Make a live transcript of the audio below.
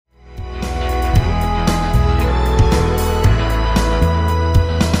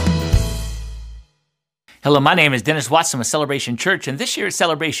Hello, my name is Dennis Watson with Celebration Church, and this year's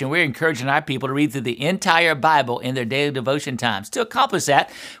celebration, we're encouraging our people to read through the entire Bible in their daily devotion times. To accomplish that,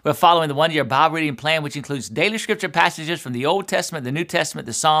 we're following the one-year Bible reading plan, which includes daily scripture passages from the Old Testament, the New Testament,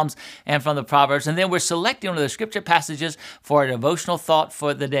 the Psalms, and from the Proverbs. And then we're selecting one of the scripture passages for a devotional thought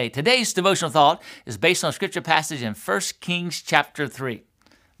for the day. Today's devotional thought is based on a scripture passage in 1 Kings chapter 3.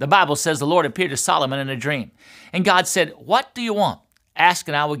 The Bible says the Lord appeared to Solomon in a dream, and God said, "What do you want? Ask,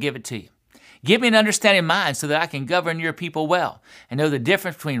 and I will give it to you. Give me an understanding mind so that I can govern your people well and know the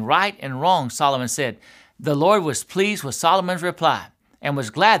difference between right and wrong," Solomon said. The Lord was pleased with Solomon's reply and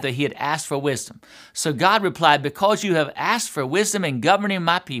was glad that he had asked for wisdom. So God replied, "Because you have asked for wisdom in governing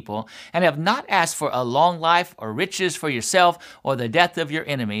my people and have not asked for a long life or riches for yourself or the death of your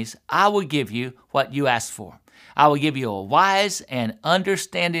enemies, I will give you what you asked for. I will give you a wise and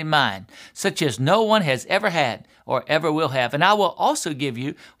understanding mind, such as no one has ever had or ever will have. And I will also give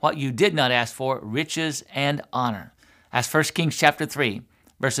you what you did not ask for, riches and honor." That's 1 Kings chapter 3,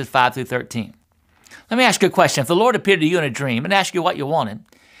 verses 5 through 13. Let me ask you a question. If the Lord appeared to you in a dream and asked you what you wanted,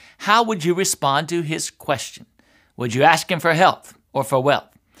 how would you respond to his question? Would you ask him for health or for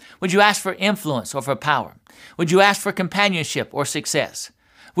wealth? Would you ask for influence or for power? Would you ask for companionship or success?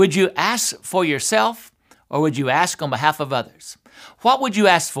 Would you ask for yourself, or would you ask on behalf of others? What would you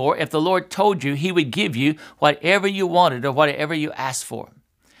ask for if the Lord told you he would give you whatever you wanted or whatever you asked for?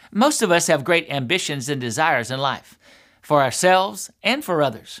 Most of us have great ambitions and desires in life, for ourselves and for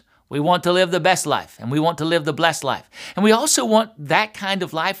others. We want to live the best life, and we want to live the blessed life. And we also want that kind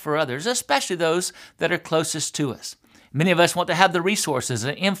of life for others, especially those that are closest to us. Many of us want to have the resources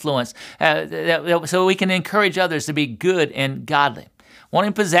and influence so we can encourage others to be good and godly.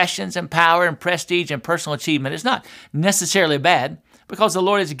 Wanting possessions and power and prestige and personal achievement is not necessarily bad, because the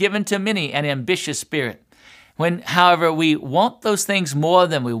Lord has given to many an ambitious spirit. When, however, we want those things more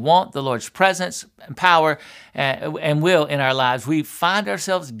than we want the Lord's presence and power and will in our lives, we find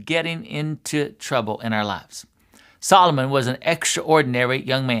ourselves getting into trouble in our lives. Solomon was an extraordinary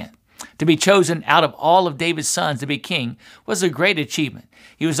young man. To be chosen out of all of David's sons to be king was a great achievement.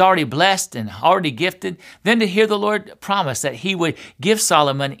 He was already blessed and already gifted. Then to hear the Lord promise that he would give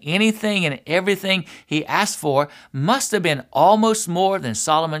Solomon anything and everything he asked for must have been almost more than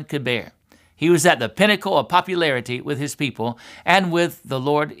Solomon could bear. He was at the pinnacle of popularity with his people and with the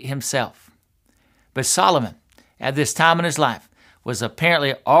Lord himself. But Solomon, at this time in his life, was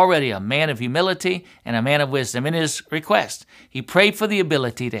apparently already a man of humility and a man of wisdom. In his request, he prayed for the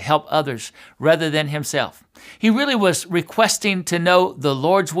ability to help others rather than himself. He really was requesting to know the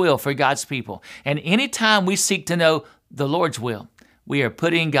Lord's will for God's people. And anytime we seek to know the Lord's will, we are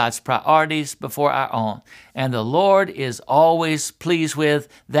putting God's priorities before our own. And the Lord is always pleased with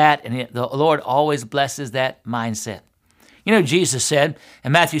that, and the Lord always blesses that mindset. You know, Jesus said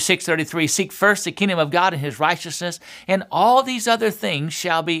in Matthew 6:33, "Seek first the kingdom of God and his righteousness, and all these other things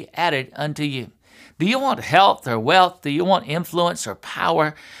shall be added unto you." Do you want health or wealth? Do you want influence or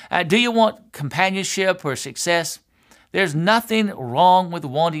power? Do you want companionship or success? There's nothing wrong with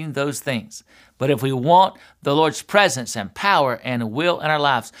wanting those things. But if we want the Lord's presence and power and will in our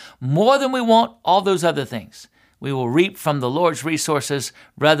lives more than we want all those other things, we will reap from the Lord's resources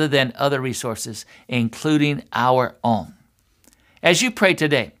rather than other resources, including our own. As you pray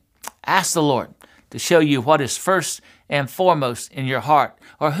today, ask the Lord to show you what is first and foremost in your heart,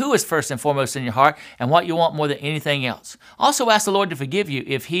 or who is first and foremost in your heart, and what you want more than anything else. Also ask the Lord to forgive you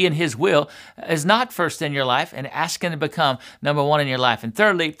if he and his will is not first in your life, and ask him to become number one in your life. And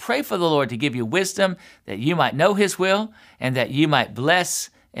thirdly, pray for the Lord to give you wisdom that you might know his will and that you might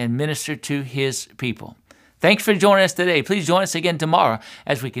bless and minister to his people. Thanks for joining us today. Please join us again tomorrow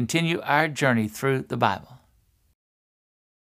as we continue our journey through the Bible.